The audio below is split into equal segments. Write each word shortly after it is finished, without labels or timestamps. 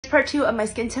Part 2 of my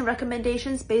skin tint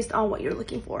recommendations based on what you're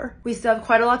looking for. We still have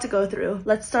quite a lot to go through.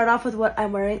 Let's start off with what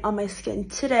I'm wearing on my skin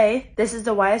today. This is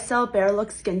the YSL Bare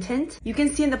Look Skin Tint. You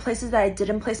can see in the places that I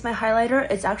didn't place my highlighter,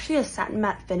 it's actually a satin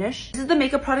matte finish. This is the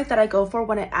makeup product that I go for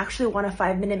when I actually want a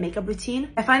 5-minute makeup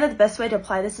routine. I find that the best way to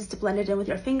apply this is to blend it in with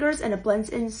your fingers, and it blends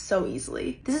in so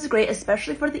easily. This is great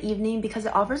especially for the evening because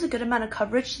it offers a good amount of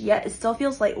coverage, yet it still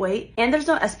feels lightweight, and there's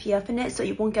no SPF in it, so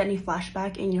you won't get any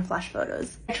flashback in your flash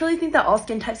photos. I actually think that all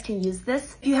skin types can use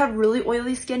this. If you have really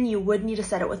oily skin, you would need to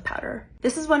set it with powder.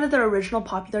 This is one of the original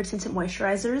popular tinted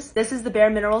moisturizers. This is the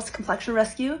Bare Minerals Complexion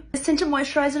Rescue. This tinted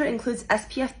moisturizer includes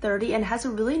SPF 30 and has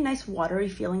a really nice watery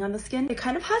feeling on the skin. It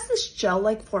kind of has this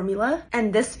gel-like formula,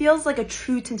 and this feels like a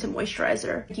true tinted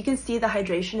moisturizer. You can see the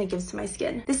hydration it gives to my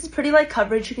skin. This is pretty light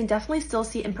coverage. You can definitely still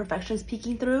see imperfections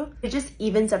peeking through. It just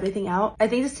evens everything out. I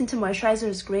think this tinted moisturizer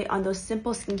is great on those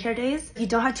simple skincare days. If you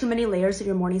don't have too many layers of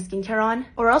your morning skincare on,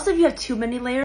 or else if you have too many